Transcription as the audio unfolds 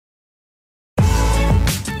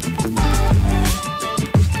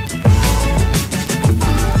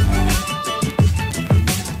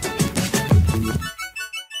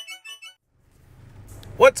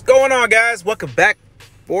What's going on, guys? Welcome back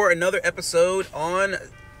for another episode on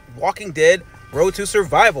Walking Dead Road to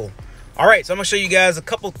Survival. Alright, so I'm going to show you guys a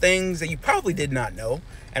couple things that you probably did not know.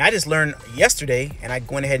 And I just learned yesterday, and I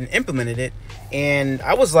went ahead and implemented it. And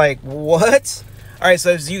I was like, what? Alright,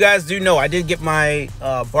 so as you guys do know, I did get my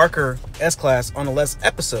Barker S-Class on the last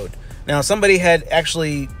episode. Now, somebody had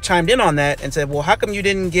actually chimed in on that and said, well, how come you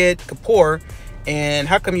didn't get Kapoor? And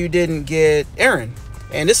how come you didn't get Aaron?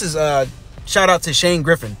 And this is shout out to Shane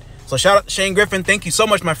Griffin. So shout out to Shane Griffin. Thank you so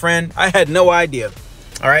much, my friend. I had no idea.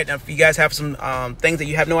 All right. Now, if you guys have some things that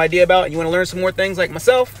you have no idea about and you want to learn some more things like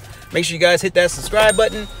myself, make sure you guys hit that subscribe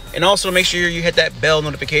button and also make sure you hit that bell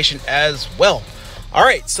notification as well. All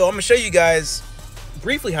right. So I'm going to show you guys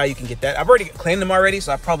briefly how you can get that. I've already claimed them already,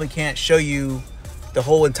 so I probably can't show you the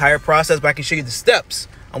whole entire process, but I can show you the steps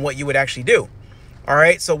on what you would actually do. All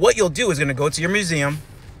right. So what you'll do is going to go to your museum.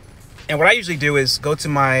 And what I usually do is go to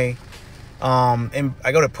my and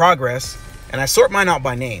I go to progress and I sort mine out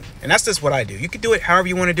by name. And that's just what I do. You can do it however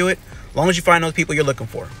you want to do it, as long as you find those people you're looking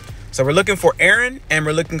for. So we're looking for Aaron and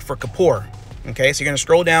we're looking for Kapoor. Okay, so you're going to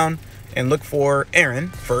scroll down and look for Aaron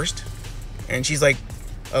first. And she's like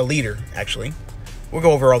a leader, actually. We'll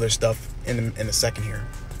go over all this stuff in a second here.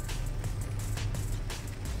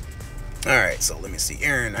 All right, so let me see.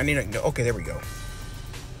 Aaron, I need to go. Okay, there we go.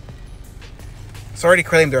 It's already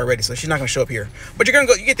claimed her already, so she's not going to show up here. But you're going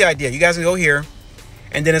to go, you get the idea. You guys can go here,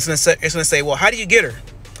 and then it's going to say, well, how do you get her?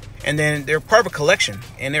 And then they're part of a collection,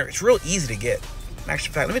 and it's real easy to get. Actually,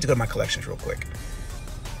 in fact, let me go to my collections real quick.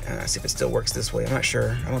 See if it still works this way. I'm not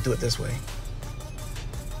sure. I don't do it this way.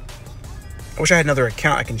 I wish I had another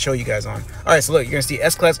account I can show you guys on. All right, so look, you're going to see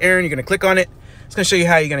S-Class Aaron. You're going to click on it. It's going to show you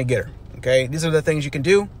how you're going to get her. Okay, these are the things you can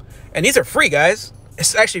do. And these are free, guys.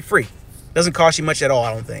 It's actually free. Doesn't cost you much at all,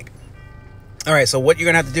 I don't think. All right, so what you're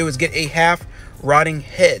going to have to do is get a half rotting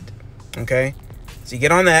head, okay? So you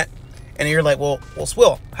get on that, and you're like, well,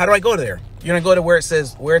 Swill, how do I go to there? You're going to go to where it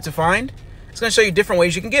says where to find. It's going to show you different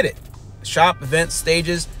ways you can get it. Shop, events,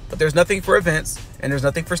 stages, but there's nothing for events, and there's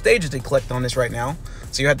nothing for stages to collect on this right now.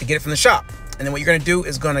 So you have to get it from the shop. And then what you're going to do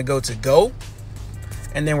is going to go to go,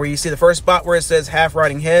 and then where you see the first spot where it says half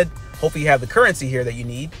rotting head, hopefully you have the currency here that you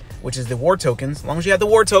need, which is the war tokens. As long as you have the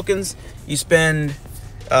war tokens, you spend...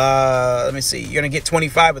 let me see. You're going to get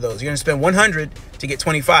 25 of those. You're going to spend 100 to get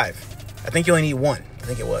 25. I think you only need one. I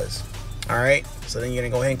think it was. All right. So then you're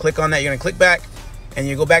going to go ahead and click on that. You're going to click back and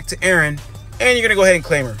you go back to Aaron and you're going to go ahead and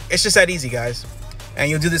claim her. It's just that easy, guys. And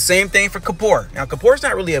you'll do the same thing for Kapoor. Now, Kapoor's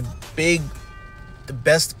not really the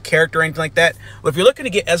best character or anything like that. But if you're looking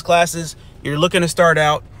to get S-classes, you're looking to start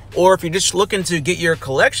out, or if you're just looking to get your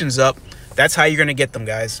collections up, that's how you're going to get them,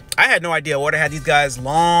 guys. I had no idea what I had these guys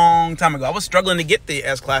long time ago. I was struggling to get the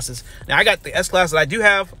S-classes. Now, I got the S-class that I do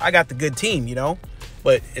have. I got the good team, you know.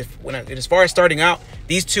 But as far as starting out,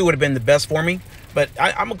 these two would have been the best for me. But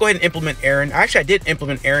I'm going to go ahead and implement Aaron. Actually, I did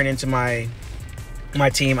implement Aaron into my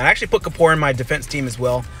team. I actually put Kapoor in my defense team as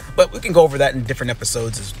well. But we can go over that in different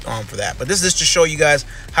episodes for that. But this is to show you guys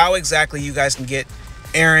how exactly you guys can get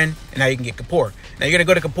Aaron and how you can get Kapoor. Now, you're going to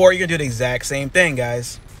go to Kapoor. You're going to do the exact same thing,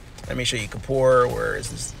 guys. Let me show you Kapoor. Where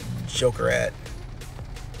is this Joker at?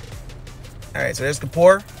 All right, so there's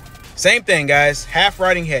Kapoor. Same thing, guys. Half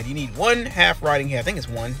rotting head. You need one half rotting head. I think it's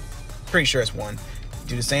one. Pretty sure it's one.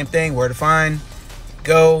 Do the same thing. Where to find.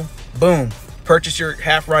 Go. Boom. Purchase your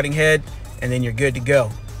half rotting head, and then you're good to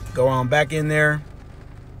go. Go on back in there.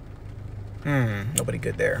 Nobody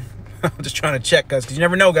good there. I'm just trying to check, guys, because you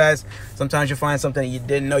never know, guys. Sometimes you'll find something that you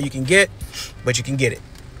didn't know you can get, but you can get it.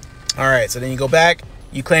 All right, so then you go back.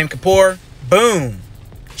 You claim Kapoor, boom,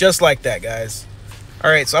 just like that, guys.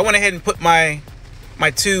 All right, so I went ahead and put my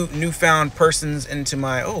two newfound persons into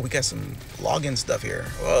my, we got some login stuff here.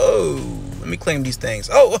 Whoa, let me claim these things.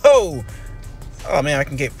 Oh, man, I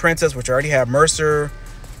can get Princess, which I already have. Mercer.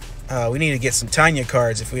 We need to get some Tanya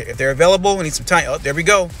cards. If they're available, we need some Tanya. Oh, there we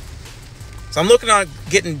go. So I'm looking on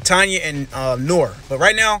getting Tanya and Noor, but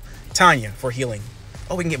right now, Tanya for healing.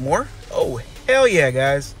 Oh, we can get more? Oh, hell yeah,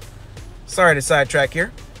 guys. Sorry to sidetrack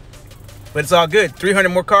here, but it's all good. 300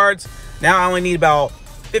 more cards. Now I only need about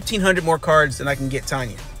 1,500 more cards and I can get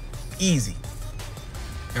Tanya. Easy.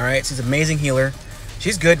 All right, she's an amazing healer.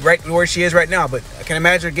 She's good right where she is right now, but I can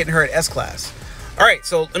imagine getting her at S-Class. All right,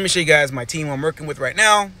 so let me show you guys my team I'm working with right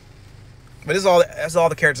now. But that's all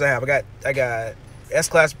the characters I have. I got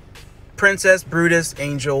S-Class Princess, Brutus,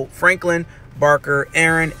 Angel, Franklin, Barker,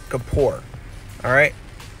 Aaron, Kapoor. All right.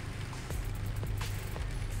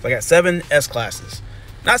 So I got 7 S-classes.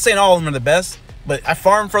 Not saying all of them are the best, but I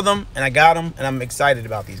farmed for them, and I got them, and I'm excited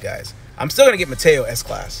about these guys. I'm still going to get Mateo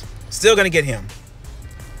S-class. Still going to get him.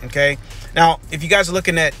 Okay? Now, if you guys are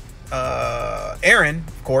looking at Aaron,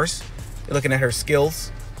 of course. You're looking at her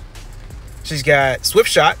skills. She's got swift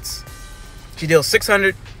shots. She deals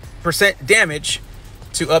 600% damage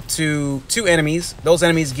to up to 2 enemies. Those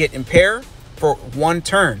enemies get impaired for 1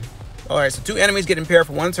 turn. All right, so 2 enemies get impaired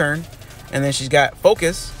for 1 turn. And then she's got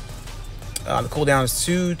focus. The cooldown is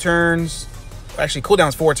 2 turns. Actually, cooldown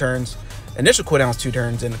is 4 turns. Initial cooldown is 2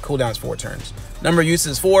 turns, and the cooldown is 4 turns. Number of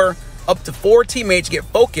uses is 4. Up to 4 teammates get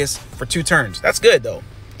focus for 2 turns. That's good, though.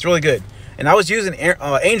 It's really good. And I was using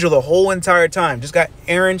Angel the whole entire time. Just got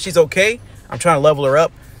Aaron. She's okay. I'm trying to level her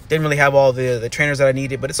up. Didn't really have all the trainers that I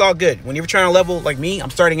needed, but it's all good. When you're trying to level, like me, I'm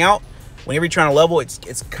starting out. Whenever you're trying to level,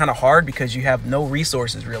 it's kind of hard because you have no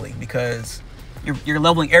resources, really, because you're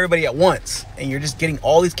leveling everybody at once, and you're just getting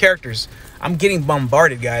all these characters. I'm getting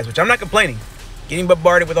bombarded, guys, which I'm not complaining. Getting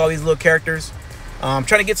bombarded with all these little characters. I'm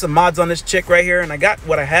trying to get some mods on this chick right here, and I got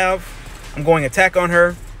what I have. I'm going attack on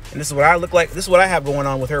her, and this is what I look like. This is what I have going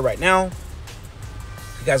on with her right now.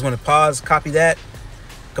 If you guys want to pause, copy that.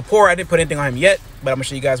 Kapoor, I didn't put anything on him yet, but I'm gonna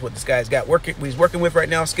show you guys what this guy's got what he's working with right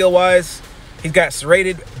now, skill wise. He's got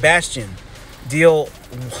serrated bastion, deal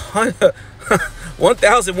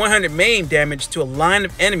 1,100 main damage to a line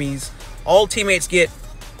of enemies. All teammates get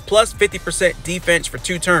plus 50% defense for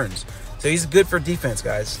 2 turns. So he's good for defense,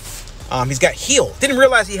 guys. He's got heal. Didn't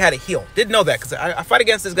realize he had a heal. Didn't know that because I fight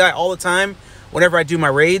against this guy all the time. Whenever I do my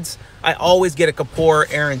raids, I always get a Kapoor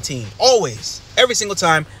Aaron team. Always. Every single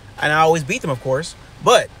time. And I always beat them, of course.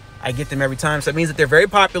 But I get them every time. So that means that they're very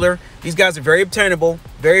popular. These guys are very obtainable,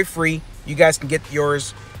 very free. You guys can get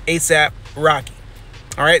yours ASAP Rocky.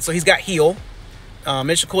 All right, so he's got heal.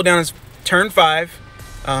 Initial cooldown is turn 5.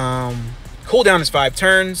 Cooldown is 5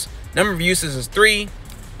 turns. Number of uses is 3.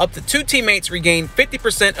 Up to 2 teammates regain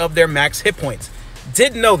 50% of their max hit points.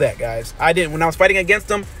 Didn't know that, guys. I didn't. When I was fighting against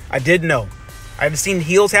them, I didn't know. I've seen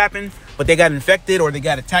heals happen, but they got infected or they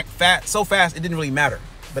got attacked so fast it didn't really matter.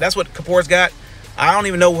 But that's what Kapoor's got. I don't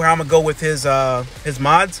even know where I'm gonna go with his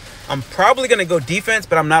mods. I'm probably gonna go defense,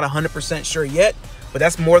 but I'm not 100% sure yet. But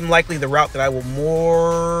that's more than likely the route that I will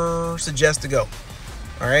more suggest to go.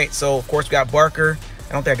 All right. So of course we got Barker.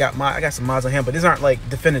 I don't think I got some mods on him, but these aren't like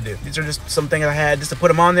definitive. These are just some things I had just to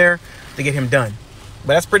put him on there to get him done.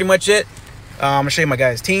 But that's pretty much it. I'm gonna show you my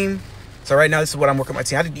guys' team. So right now this is what I'm working on my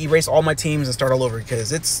team. I had to erase all my teams and start all over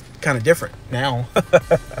because it's kind of different now.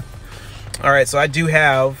 All right. So I do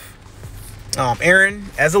have Aaron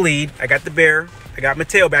as a lead. I got the bear. I got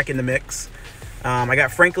Mateo back in the mix. I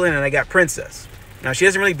got Franklin and I got Princess. Now she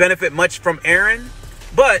doesn't really benefit much from Aaron,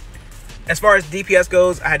 but as far as DPS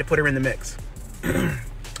goes, I had to put her in the mix.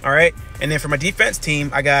 All right, and then for my defense team,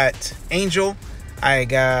 I got Angel, I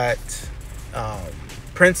got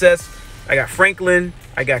Princess, I got Franklin,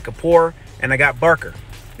 I got Kapoor, and I got Barker.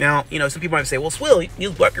 Now, you know, some people might say, well, Swill, you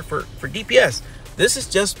use Barker for DPS. This is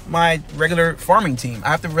just my regular farming team. I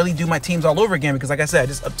have to really do my teams all over again because, like I said, I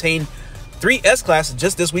just obtained 3 S classes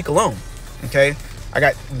just this week alone. Okay, I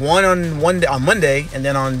got one on Monday, and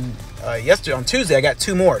then on Tuesday I got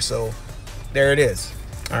 2 more. So there it is.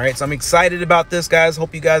 All right, so I'm excited about this, guys.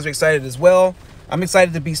 Hope you guys are excited as well. I'm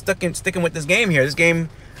excited to be sticking with this game here. This game,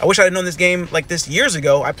 I wish I had known this game like this years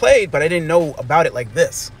ago. I played, but I didn't know about it like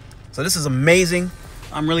this. So this is amazing.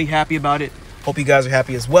 I'm really happy about it. Hope you guys are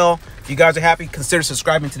happy as well. If you guys are happy, consider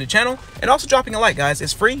subscribing to the channel and also dropping a like, guys.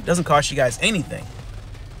 It's free. Doesn't cost you guys anything.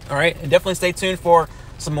 All right, and definitely stay tuned for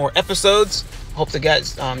some more episodes. Hope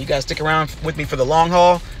that you guys stick around with me for the long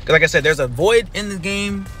haul. Because like I said, there's a void in the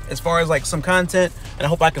game as far as like some content, and I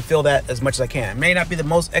hope I can fill that as much as I can. I may not be the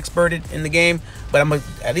most experted in the game, but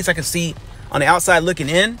at least I can see on the outside looking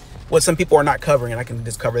in what some people are not covering, and I can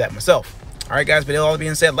just cover that myself. All right, guys, but all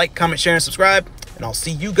being said, like, comment, share, and subscribe, and I'll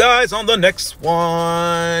see you guys on the next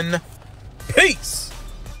one. Peace.